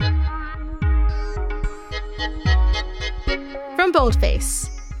From Boldface,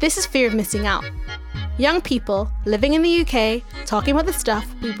 this is Fear of Missing Out. Young people living in the UK talking about the stuff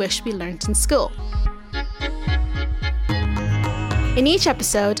we wish we learnt in school. In each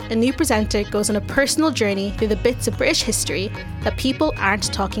episode, a new presenter goes on a personal journey through the bits of British history that people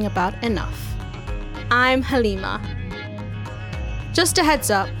aren't talking about enough. I'm Halima. Just a heads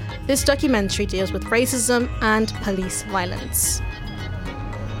up, this documentary deals with racism and police violence.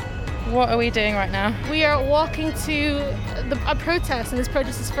 What are we doing right now? We are walking to a protest, and this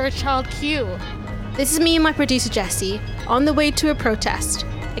protest is for Child Q. This is me and my producer Jessie on the way to a protest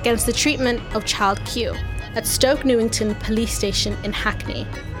against the treatment of Child Q at Stoke Newington Police Station in Hackney.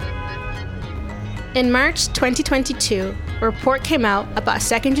 In March 2022, a report came out about a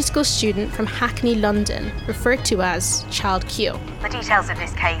secondary school student from Hackney, London, referred to as Child Q. The details of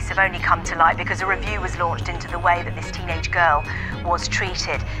this case have only come to light because a review was launched into the way that this teenage girl was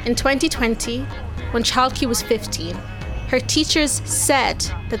treated. In 2020, when Child Q was 15, her teachers said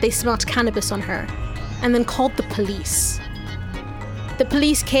that they smelled cannabis on her and then called the police. The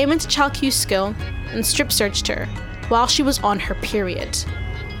police came into Child Q's school and strip searched her while she was on her period.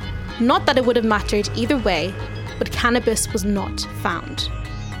 Not that it would have mattered either way, but cannabis was not found.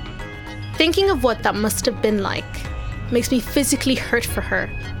 Thinking of what that must have been like makes me physically hurt for her.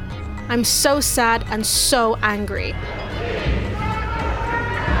 I'm so sad and so angry.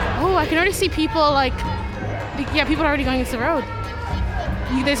 Oh, I can already see people people are already going into the road.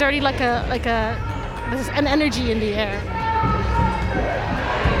 There's already there's an energy in the air.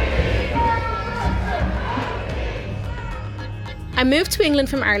 I moved to England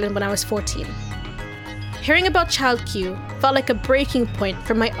from Ireland when I was 14. Hearing about Child Q felt like a breaking point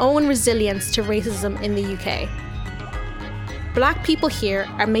for my own resilience to racism in the UK. Black people here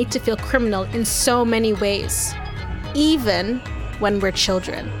are made to feel criminal in so many ways, even when we're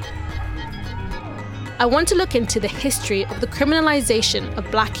children. I want to look into the history of the criminalisation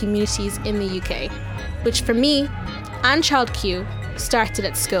of black communities in the UK, which for me and Child Q started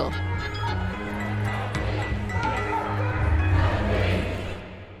at school.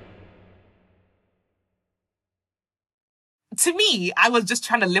 To me, I was just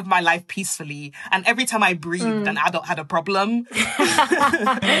trying to live my life peacefully. And every time I breathed, an adult had a problem.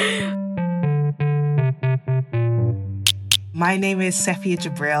 My name is Sefia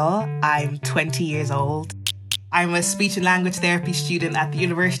Jabril. I'm 20 years old. I'm a speech and language therapy student at the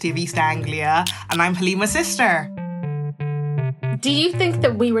University of East Anglia, and I'm Halima's sister. Do you think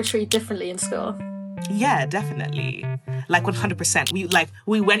that we were treated differently in school? Yeah, definitely. 100%.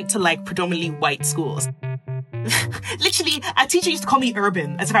 We went to predominantly white schools. Literally, a teacher used to call me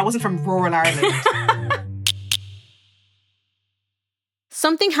urban, as if I wasn't from rural Ireland.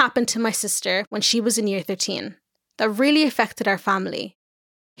 Something happened to my sister when she was in year 13 that really affected our family.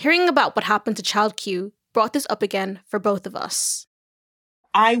 Hearing about what happened to Child Q brought this up again for both of us.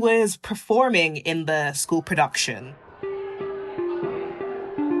 I was performing in the school production.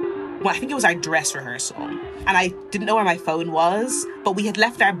 Well, I think it was our dress rehearsal. And I didn't know where my phone was, but we had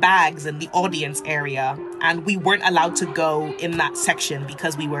left our bags in the audience area and we weren't allowed to go in that section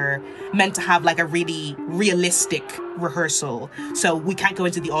because we were meant to have a really realistic rehearsal. So we can't go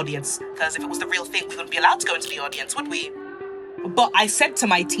into the audience because if it was the real thing, we wouldn't be allowed to go into the audience, would we? But I said to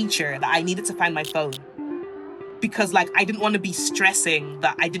my teacher that I needed to find my phone because I didn't want to be stressing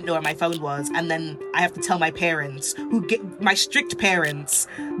that I didn't know where my phone was, and then I have to tell my parents, my strict parents,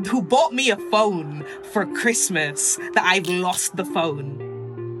 who bought me a phone for Christmas, that I've lost the phone.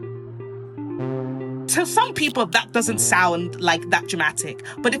 To some people, that doesn't sound that dramatic,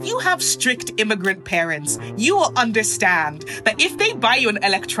 but if you have strict immigrant parents, you will understand that if they buy you an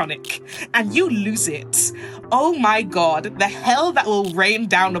electronic and you lose it, oh my God, the hell that will rain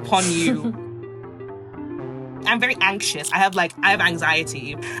down upon you. I'm very anxious. I have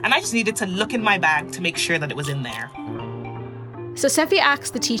anxiety. And I just needed to look in my bag to make sure that it was in there. So Sefia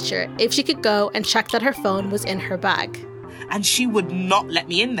asked the teacher if she could go and check that her phone was in her bag. And she would not let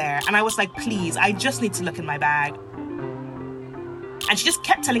me in there. And I was like, please, I just need to look in my bag. And she just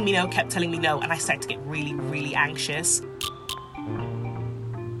kept telling me no. And I started to get really, really anxious.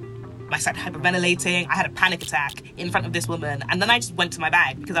 I started hyperventilating. I had a panic attack in front of this woman. And then I just went to my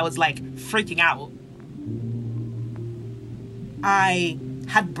bag because I was freaking out. I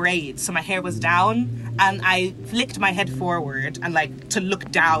had braids, so my hair was down, and I flicked my head forward and to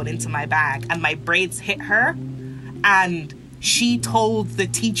look down into my bag, and my braids hit her, and she told the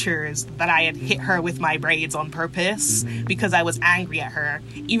teachers that I had hit her with my braids on purpose because I was angry at her,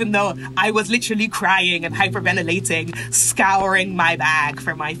 even though I was literally crying and hyperventilating, scouring my bag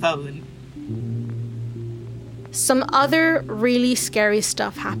for my phone. Some other really scary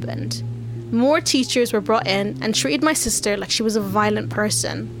stuff happened. more teachers were brought in and treated my sister like she was a violent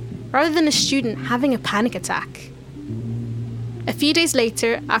person, rather than a student having a panic attack. A few days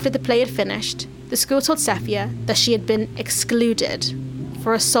later, after the play had finished, the school told Sefia that she had been excluded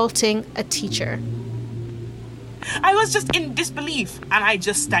for assaulting a teacher. I was just in disbelief and I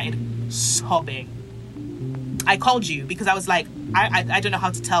just started sobbing. I called you because I was like, I don't know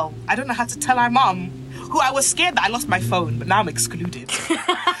how to tell. I don't know how to tell our mom, who I was scared that I lost my phone, but now I'm excluded. How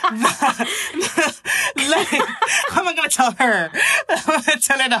am I going to tell her? I'm going to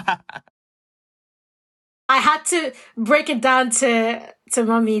tell her that. I had to break it down to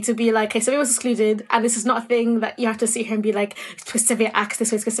mummy to be like, okay, so it was excluded, and this is not a thing that you have to sit here and be like, Sefia acts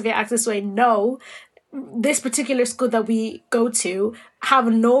this way, Sefia acts this way. No, this particular school that we go to have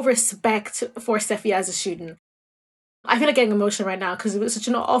no respect for Sefia as a student. I feel like getting emotional right now because it was such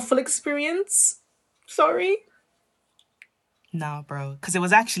an awful experience. Sorry. No, bro, because it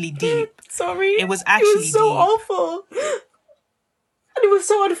was actually deep. Sorry. It was actually It was so deep. awful. And it was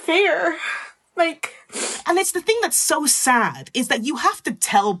so unfair. And it's the thing that's so sad is that you have to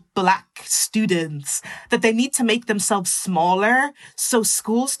tell Black students that they need to make themselves smaller so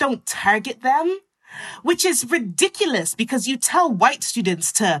schools don't target them, which is ridiculous because you tell white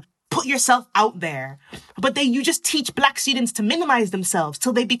students to put yourself out there, but you just teach Black students to minimize themselves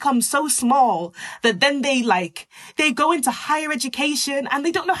till they become so small that then they go into higher education and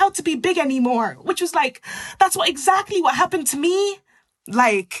they don't know how to be big anymore, which was that's exactly what happened to me.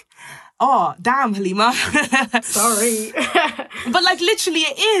 Oh, damn, Halima. Sorry. But literally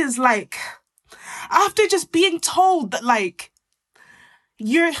it is after just being told that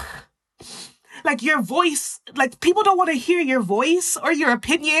your voice, people don't want to hear your voice or your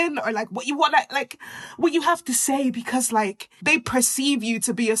opinion or what you want to, what you have to say because they perceive you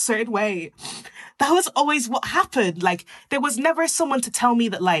to be a certain way. That was always what happened. There was never someone to tell me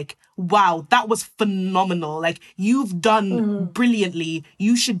that wow, that was phenomenal. You've done brilliantly.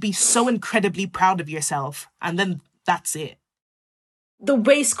 You should be so incredibly proud of yourself. And then that's it. The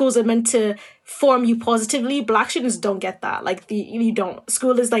way schools are meant to form you positively, Black students don't get that. You don't.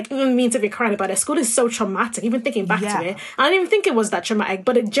 School is even means if you're crying about it. School is so traumatic. Even thinking back to it, I didn't even think it was that traumatic,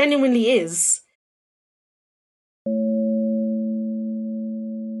 but it genuinely is.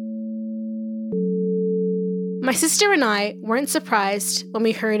 My sister and I weren't surprised when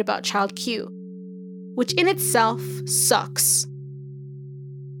we heard about Child Q, which in itself sucks.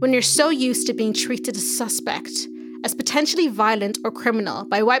 When you're so used to being treated as suspect, as potentially violent or criminal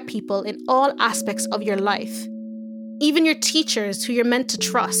by white people in all aspects of your life, even your teachers who you're meant to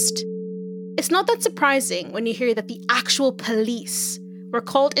trust, it's not that surprising when you hear that the actual police were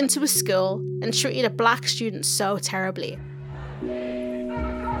called into a school and treated a Black student so terribly.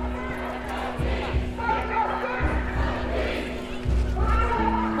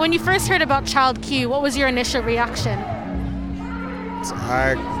 When you first heard about Child Q, what was your initial reaction?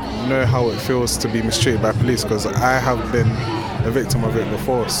 I know how it feels to be mistreated by police because I have been a victim of it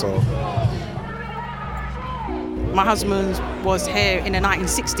before, so. My husband was here in the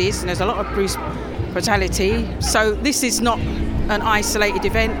 1960s and there's a lot of police brutality. So this is not an isolated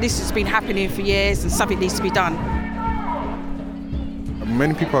event. This has been happening for years and something needs to be done.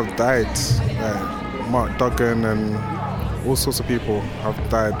 Many people have died, like Mark Duggan and all sorts of people have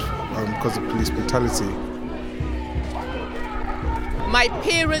died because of police brutality. My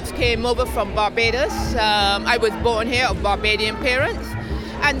parents came over from Barbados. I was born here of Barbadian parents.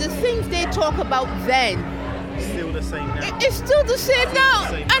 And the things they talk about then, still the same now. It's still the same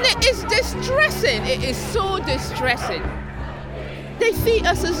now. And it is distressing. It is so distressing. They see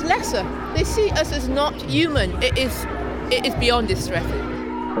us as lesser. They see us as not human. It is beyond distressing.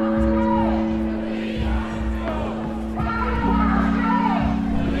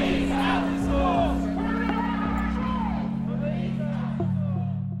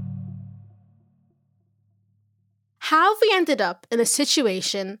 How have we ended up in a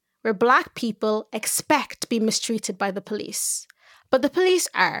situation where Black people expect to be mistreated by the police, but the police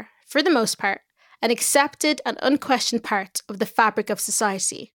are, for the most part, an accepted and unquestioned part of the fabric of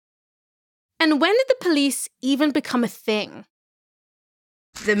society? And when did the police even become a thing?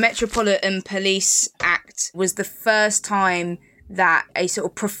 The Metropolitan Police Act was the first time that a sort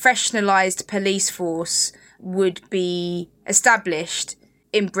of professionalised police force would be established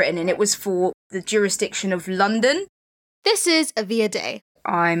in Britain, and it was for the jurisdiction of London. This is Avia Day.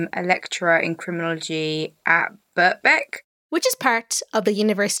 I'm a lecturer in criminology at Birkbeck, which is part of the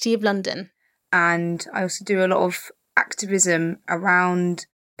University of London. And I also do a lot of activism around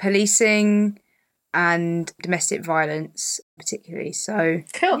policing and domestic violence, particularly. So,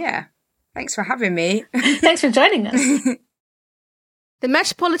 cool. Yeah, thanks for having me. Thanks for joining us. The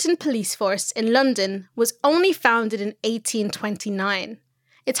Metropolitan Police Force in London was only founded in 1829.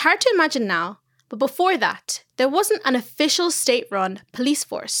 It's hard to imagine now, but before that, there wasn't an official state-run police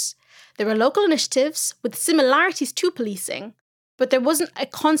force. There were local initiatives with similarities to policing, but there wasn't a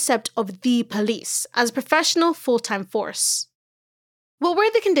concept of the police as a professional full-time force. What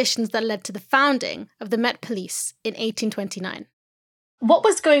were the conditions that led to the founding of the Met Police in 1829? What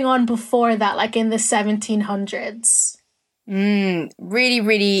was going on before that, like in the 1700s? Really,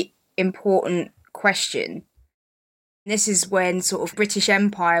 really important question. This is when sort of British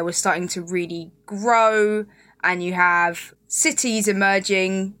Empire was starting to really grow, and you have cities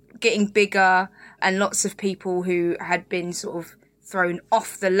emerging, getting bigger, and lots of people who had been sort of thrown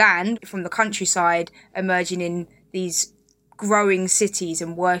off the land from the countryside emerging in these growing cities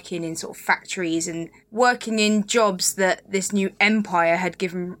and working in sort of factories and working in jobs that this new empire had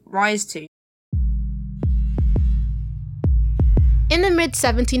given rise to. In the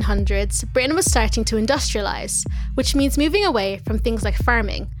mid-1700s, Britain was starting to industrialise, which means moving away from things like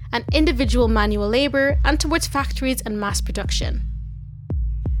farming and individual manual labour and towards factories and mass production.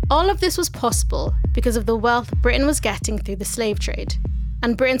 All of this was possible because of the wealth Britain was getting through the slave trade,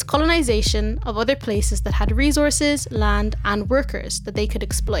 and Britain's colonisation of other places that had resources, land and workers that they could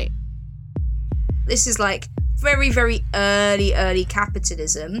exploit. This is like very, very early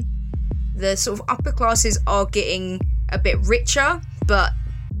capitalism. The sort of upper classes are getting a bit richer, but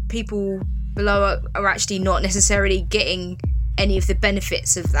people below are actually not necessarily getting any of the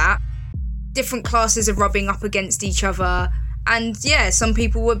benefits of that. Different classes are rubbing up against each other, and yeah, some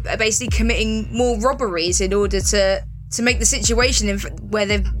people were basically committing more robberies in order to make the situation where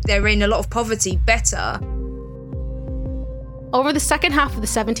they're in a lot of poverty better. Over the second half of the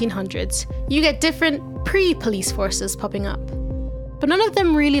 1700s, you get different pre-police forces popping up, but none of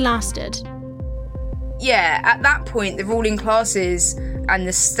them really lasted. Yeah, at that point, the ruling classes and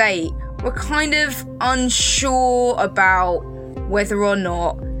the state were kind of unsure about whether or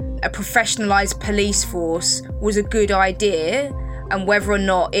not a professionalised police force was a good idea and whether or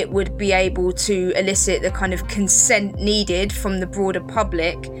not it would be able to elicit the kind of consent needed from the broader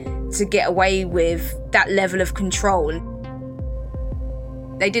public to get away with that level of control.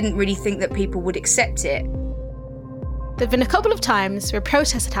 They didn't really think that people would accept it. There've been a couple of times where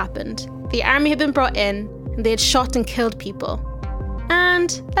protests had happened, the army had been brought in, and they had shot and killed people.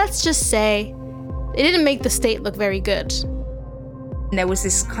 And let's just say, it didn't make the state look very good. There was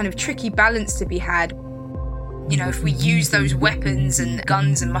this kind of tricky balance to be had. You know, if we use those weapons and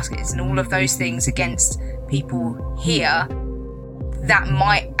guns and muskets and all of those things against people here, that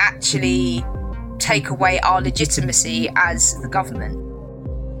might actually take away our legitimacy as the government.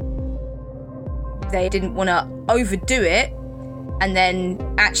 They didn't want to overdo it and then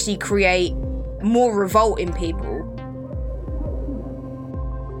actually create more revolt in people.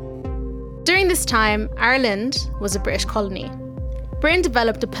 During this time, Ireland was a British colony. Britain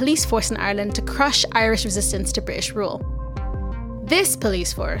developed a police force in Ireland to crush Irish resistance to British rule. This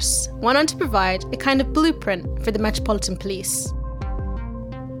police force went on to provide a kind of blueprint for the Metropolitan Police.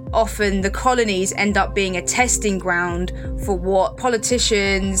 Often the colonies end up being a testing ground for what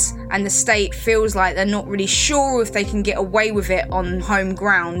politicians and the state feels like they're not really sure if they can get away with it on home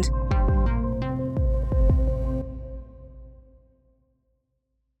ground.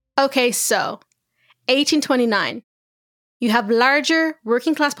 Okay, so 1829. You have larger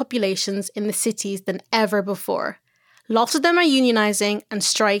working class populations in the cities than ever before. Lots of them are unionising and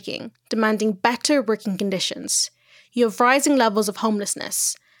striking, demanding better working conditions. You have rising levels of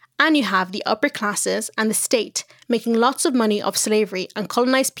homelessness. And you have the upper classes and the state making lots of money off slavery and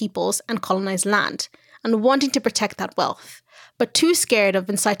colonised peoples and colonised land, and wanting to protect that wealth, but too scared of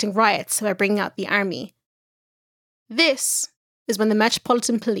inciting riots by bringing out the army. This is when the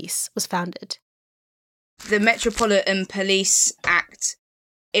Metropolitan Police was founded. The Metropolitan Police Act,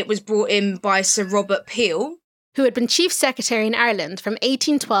 it was brought in by Sir Robert Peel, who had been Chief Secretary in Ireland from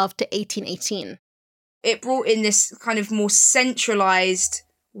 1812 to 1818. It brought in this kind of more centralised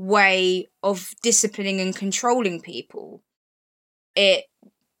way of disciplining and controlling people. It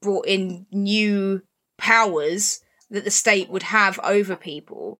brought in new powers that the state would have over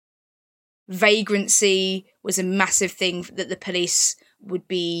people. Vagrancy was a massive thing that the police would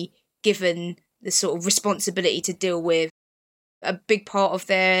be given the sort of responsibility to deal with. A big part of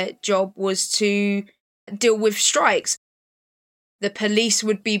their job was to deal with strikes. The police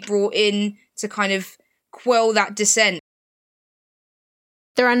would be brought in to kind of quell that dissent.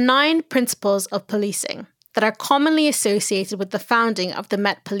 There are 9 principles of policing that are commonly associated with the founding of the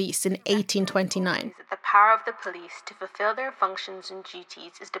Met Police in 1829. The power of the police to fulfill their functions and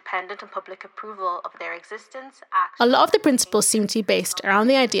duties is dependent on public approval of their existence, actions... A lot of the principles seem to be based around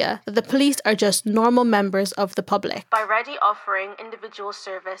the idea that the police are just normal members of the public. By ready offering individual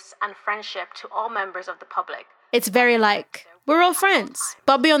service and friendship to all members of the public. It's very like, we're all friends,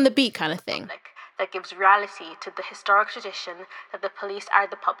 Bobby on the beat kind of thing. That gives reality to the historic tradition that the police are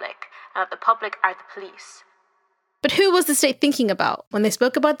the public and that the public are the police. But who was the state thinking about when they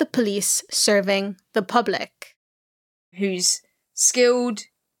spoke about the police serving the public? Who's skilled,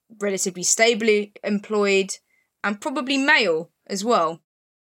 relatively stably employed, and probably male as well.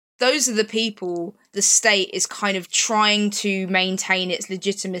 Those are the people the state is kind of trying to maintain its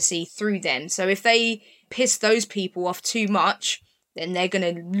legitimacy through them. So if they piss those people off too much, then they're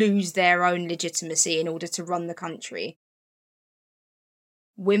going to lose their own legitimacy in order to run the country.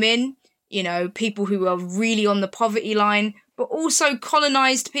 Women, people who are really on the poverty line, but also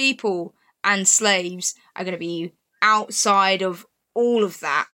colonised people and slaves are going to be outside of all of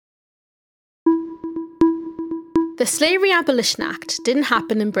that. The Slavery Abolition Act didn't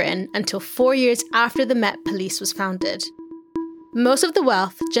happen in Britain until 4 years after the Met Police was founded. Most of the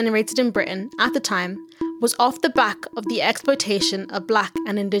wealth generated in Britain at the time was off the back of the exploitation of Black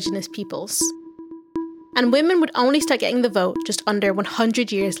and Indigenous peoples. And women would only start getting the vote just under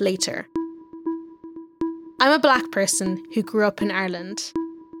 100 years later. I'm a Black person who grew up in Ireland.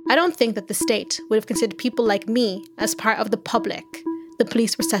 I don't think that the state would have considered people like me as part of the public the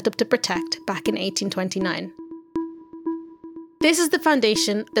police were set up to protect back in 1829. This is the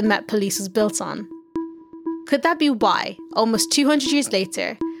foundation the Met Police was built on. Could that be why, almost 200 years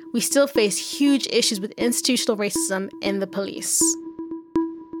later, we still face huge issues with institutional racism in the police?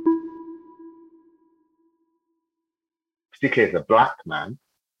 Particularly as a Black man,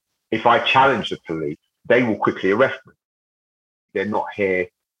 if I challenge the police, they will quickly arrest me. They're not here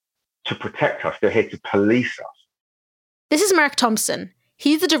to protect us, they're here to police us. This is Mark Thompson.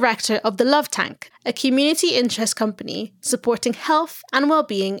 He's the director of the Love Tank, a community interest company supporting health and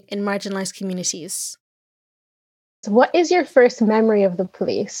well-being in marginalised communities. So what is your first memory of the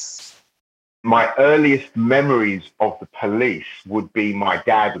police? My earliest memories of the police would be my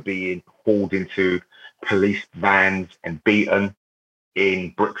dad being hauled into police vans and beaten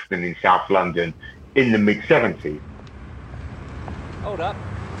in Brixton in South London in the mid-70s. Hold up.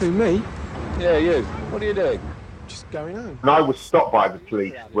 Who, me? Yeah, you. What are you doing? Just going home. And I was stopped by the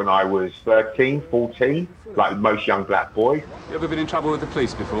police when I was 13, 14, like most young Black boys. You ever been in trouble with the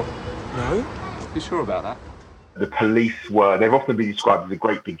police before? No. You sure about that? The police they've often been described as a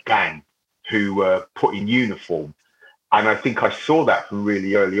great big gang who were put in uniform. And I think I saw that from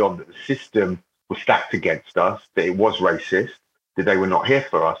really early on, that the system was stacked against us, that it was racist, that they were not here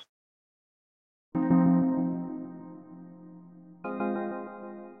for us.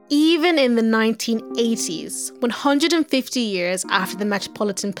 Even in the 1980s, 150 years after the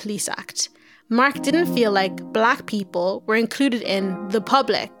Metropolitan Police Act, Mark didn't feel like Black people were included in the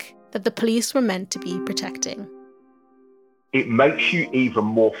public that the police were meant to be protecting. It makes you even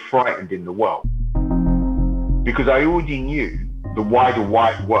more frightened in the world. Because I already knew the wider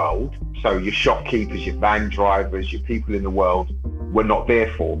white world, so your shopkeepers, your van drivers, your people in the world were not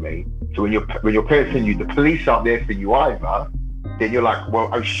there for me. So when your parents tell you the police aren't there for you either, then you're like, well,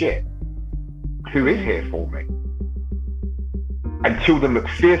 oh shit, who is here for me? Until the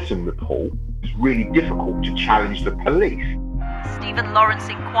McPherson report, it was really difficult to challenge the police. Stephen Lawrence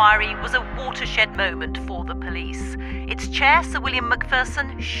inquiry was a watershed moment for the police. Its chair, Sir William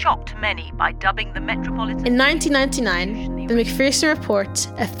Macpherson, shocked many by dubbing the Metropolitan... In 1999, the Macpherson report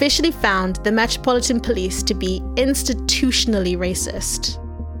officially found the Metropolitan Police to be institutionally racist.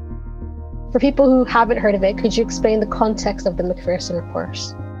 For people who haven't heard of it, could you explain the context of the Macpherson report?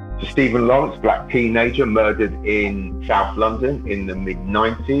 So Stephen Lawrence, Black teenager, murdered in South London in the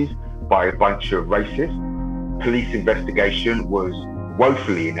mid-90s by a bunch of racists. Police investigation was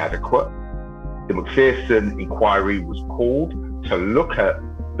woefully inadequate. The Macpherson inquiry was called to look at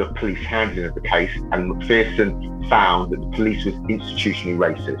the police handling of the case, and Macpherson found that the police was institutionally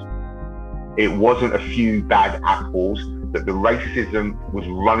racist. It wasn't a few bad apples, that the racism was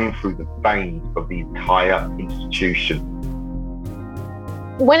running through the veins of the entire institution.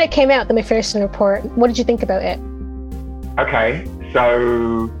 When it came out, the Macpherson report, what did you think about it? Okay,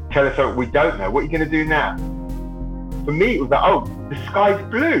 so tell us what we don't know. What are you going to do now? For me, it was like, oh, the sky's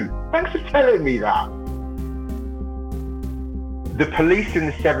blue. Thanks for telling me that. The police in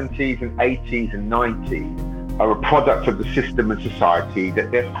the 70s and 80s and 90s are a product of the system and society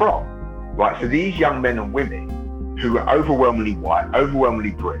that they're from, right? So these young men and women who are overwhelmingly white,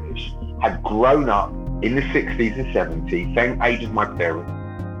 overwhelmingly British, had grown up in the 60s and 70s, same age as my parents,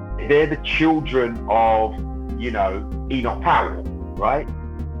 They're the children of, Enoch Powell, right?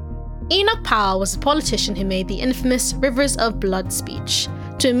 Enoch Powell was a politician who made the infamous Rivers of Blood speech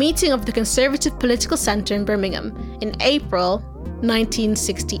to a meeting of the Conservative Political Centre in Birmingham in April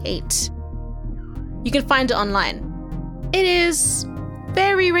 1968. You can find it online. It is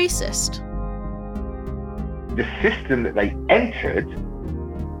very racist. The system that they entered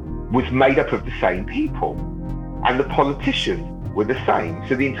was made up of the same people, and the politicians were the same.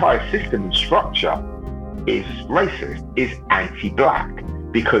 So the entire system and structure is racist, is anti-black,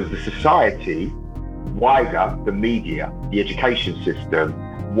 because the society, wider, the media, the education system,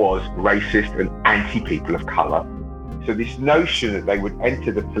 was racist and anti-people of colour. So this notion that they would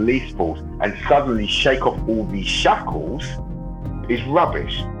enter the police force and suddenly shake off all these shackles is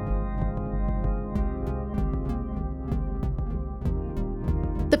rubbish.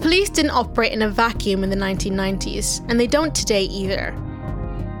 The police didn't operate in a vacuum in the 1990s, and they don't today either.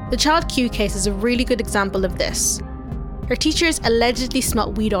 The Child Q case is a really good example of this. Her teachers allegedly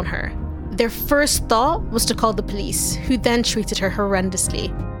smelt weed on her. Their first thought was to call the police, who then treated her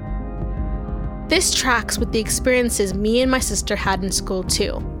horrendously. This tracks with the experiences me and my sister had in school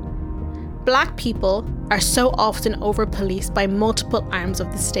too. Black people are so often over-policed by multiple arms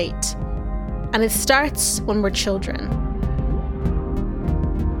of the state. And it starts when we're children.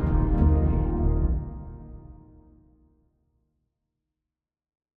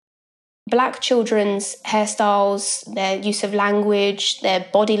 Black children's hairstyles, their use of language, their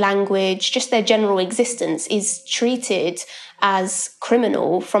body language, just their general existence is treated as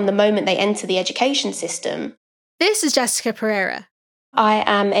criminal from the moment they enter the education system. This is Jessica Pereira. I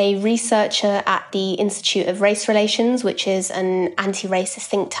am a researcher at the Institute of Race Relations, which is an anti-racist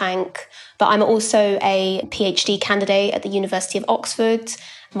think tank, but I'm also a PhD candidate at the University of Oxford.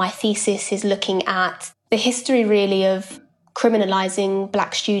 My thesis is looking at the history really of criminalising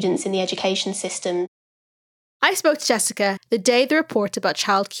black students in the education system. I spoke to Jessica the day the report about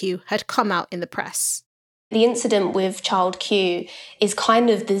Child Q had come out in the press. The incident with Child Q is kind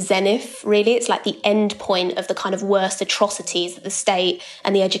of the zenith, really. It's like the end point of the kind of worst atrocities that the state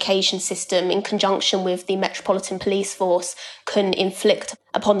and the education system, in conjunction with the Metropolitan Police Force, can inflict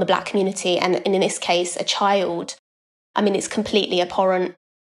upon the black community, and in this case, a child. I mean, it's completely abhorrent.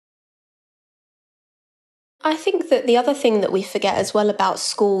 I think that the other thing that we forget as well about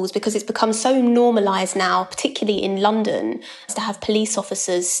schools, because it's become so normalised now, particularly in London, is to have police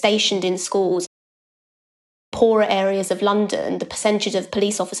officers stationed in schools. Poorer areas of London, the percentage of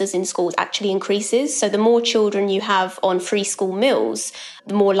police officers in schools actually increases. So the more children you have on free school meals,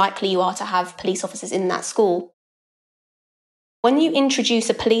 the more likely you are to have police officers in that school. When you introduce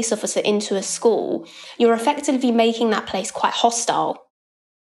a police officer into a school, you're effectively making that place quite hostile.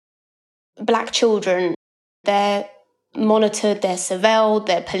 Black children, they're monitored, they're surveilled,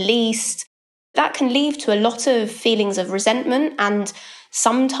 they're policed. That can lead to a lot of feelings of resentment and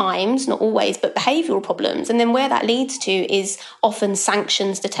sometimes, not always, but behavioural problems. And then where that leads to is often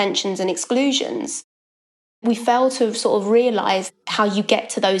sanctions, detentions and exclusions. We fail to sort of realise how you get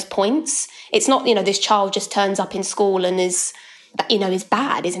to those points. It's not, this child just turns up in school and is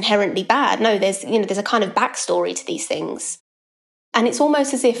bad, is inherently bad. No, there's a kind of backstory to these things. And it's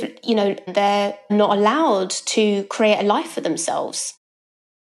almost as if, they're not allowed to create a life for themselves.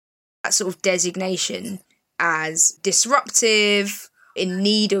 That sort of designation as disruptive, in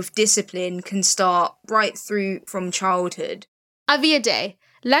need of discipline, can start right through from childhood. Avia Day,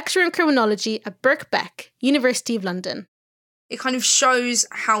 lecturer in criminology at Birkbeck, University of London. It kind of shows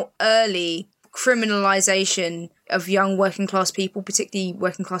how early criminalisation of young working class people, particularly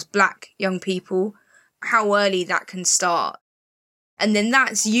working class black young people, how early that can start. And then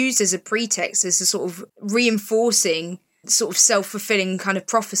that's used as a pretext, as a sort of reinforcing, sort of self-fulfilling kind of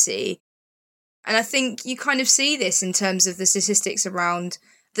prophecy. And I think you kind of see this in terms of the statistics around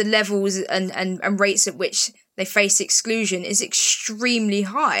the levels and rates at which they face exclusion is extremely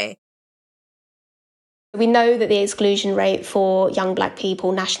high. We know that the exclusion rate for young black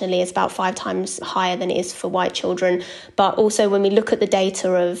people nationally is about 5 times higher than it is for white children. But also when we look at the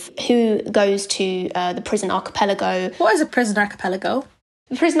data of who goes to the prison archipelago. What is a prison archipelago?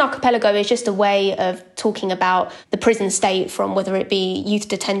 The prison archipelago is just a way of talking about the prison state, from whether it be youth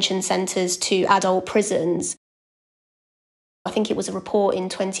detention centres to adult prisons. I think it was a report in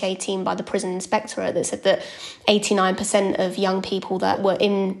 2018 by the Prison Inspectorate that said that 89% of young people that were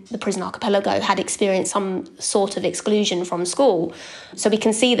in the prison archipelago had experienced some sort of exclusion from school. So we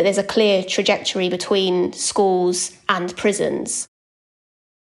can see that there's a clear trajectory between schools and prisons.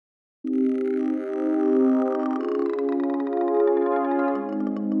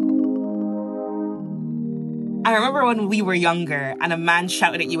 I remember when we were younger and a man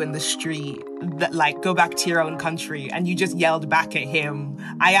shouted at you in the street that, like, go back to your own country, and you just yelled back at him,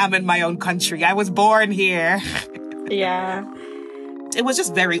 I am in my own country. I was born here. Yeah. It was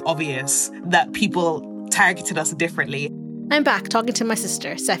just very obvious that people targeted us differently. I'm back talking to my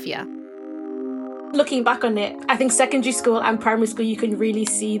sister, Sefia. Looking back on it, I think secondary school and primary school, you can really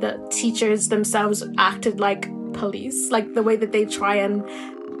see that teachers themselves acted like police, like the way that they try and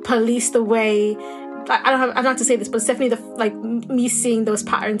police the way. I don't have to say this, but it's definitely me seeing those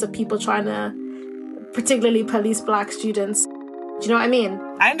patterns of people trying to particularly police black students. Do you know what I mean?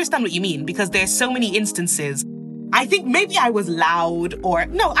 I understand what you mean, because there's so many instances. I think maybe I was loud, or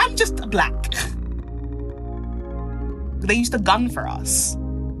no, I'm just black. They used to gun for us.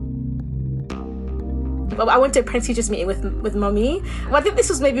 I went to a parent teachers meeting with Mummy. Well, I think this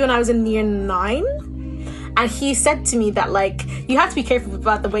was maybe when I was in year 9. And he said to me that, like, you have to be careful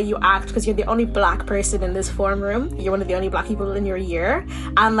about the way you act because you're the only black person in this form room. You're one of the only black people in your year.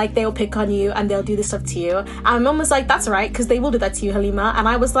 And, like, they'll pick on you and they'll do this stuff to you. And my mum was like, that's right, because they will do that to you, Halima. And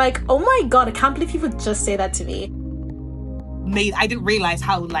I was like, oh my God, I can't believe people just say that to me. I didn't realize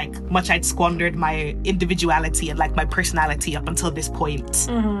how, like, much I'd squandered my individuality and, like, my personality up until this point.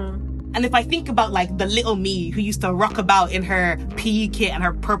 Mm-hmm. And if I think about, like, the little me who used to rock about in her PE kit and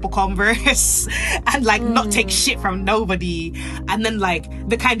her purple Converse and, like, not take shit from nobody, and then, like,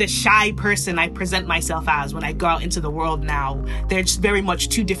 the kind of shy person I present myself as when I go out into the world now, they're just very much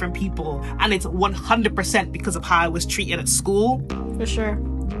two different people. And it's 100% because of how I was treated at school. For sure.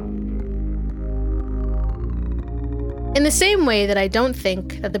 In the same way that I don't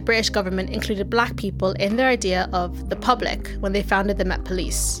think that the British government included black people in their idea of the public when they founded the Met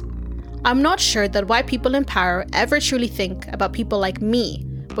Police, I'm not sure that white people in power ever truly think about people like me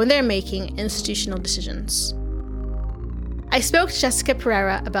when they're making institutional decisions. I spoke to Jessica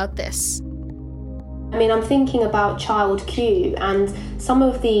Pereira about this. I mean, I'm thinking about Child Q, and some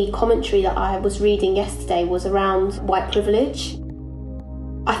of the commentary that I was reading yesterday was around white privilege.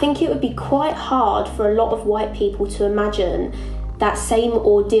 I think it would be quite hard for a lot of white people to imagine that same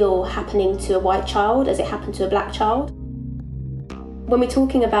ordeal happening to a white child as it happened to a black child. When we're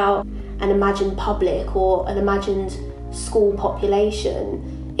talking about an imagined public or an imagined school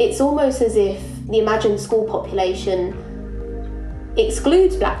population, it's almost as if the imagined school population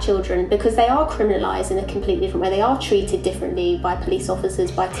excludes black children because they are criminalised in a completely different way. They are treated differently by police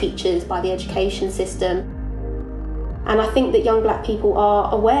officers, by teachers, by the education system. And I think that young black people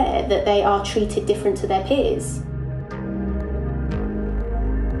are aware that they are treated different to their peers.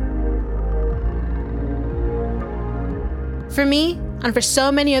 For me, and for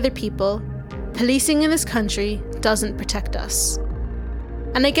so many other people, policing in this country doesn't protect us.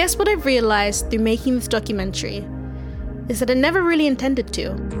 And I guess what I've realised through making this documentary is that it never really intended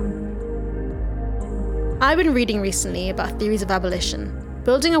to. I've been reading recently about theories of abolition,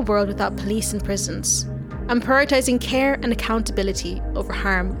 building a world without police and prisons, and prioritising care and accountability over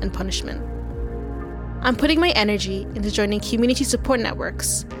harm and punishment. I'm putting my energy into joining community support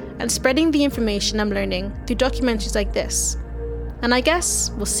networks and spreading the information I'm learning through documentaries like this. And I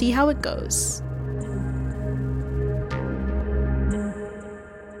guess we'll see how it goes.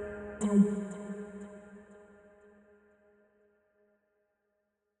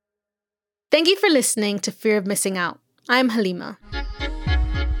 Thank you for listening to Fear of Missing Out. I'm Halima.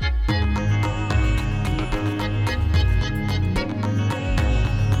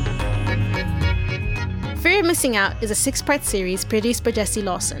 Fear of Missing Out is a 6-part series produced by Jessie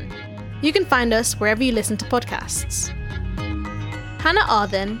Lawson. You can find us wherever you listen to podcasts. Hannah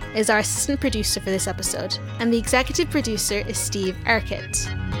Auden is our assistant producer for this episode, and the executive producer is Steve Urquhart.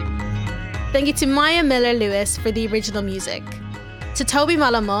 Thank you to Maya Miller-Lewis for the original music, to Toby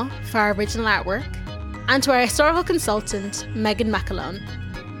Malamo for our original artwork, and to our historical consultant, Megan McAlone.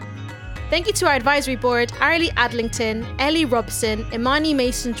 Thank you to our advisory board, Arlie Adlington, Ellie Robson, Imani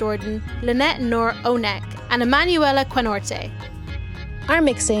Mason-Jordan, Lynette Noor Onek, and Emanuela Quanorte. Our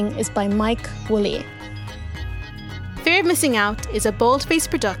mixing is by Mike Woolley. Fear of Missing Out is a boldface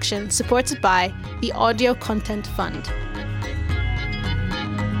production supported by the Audio Content Fund.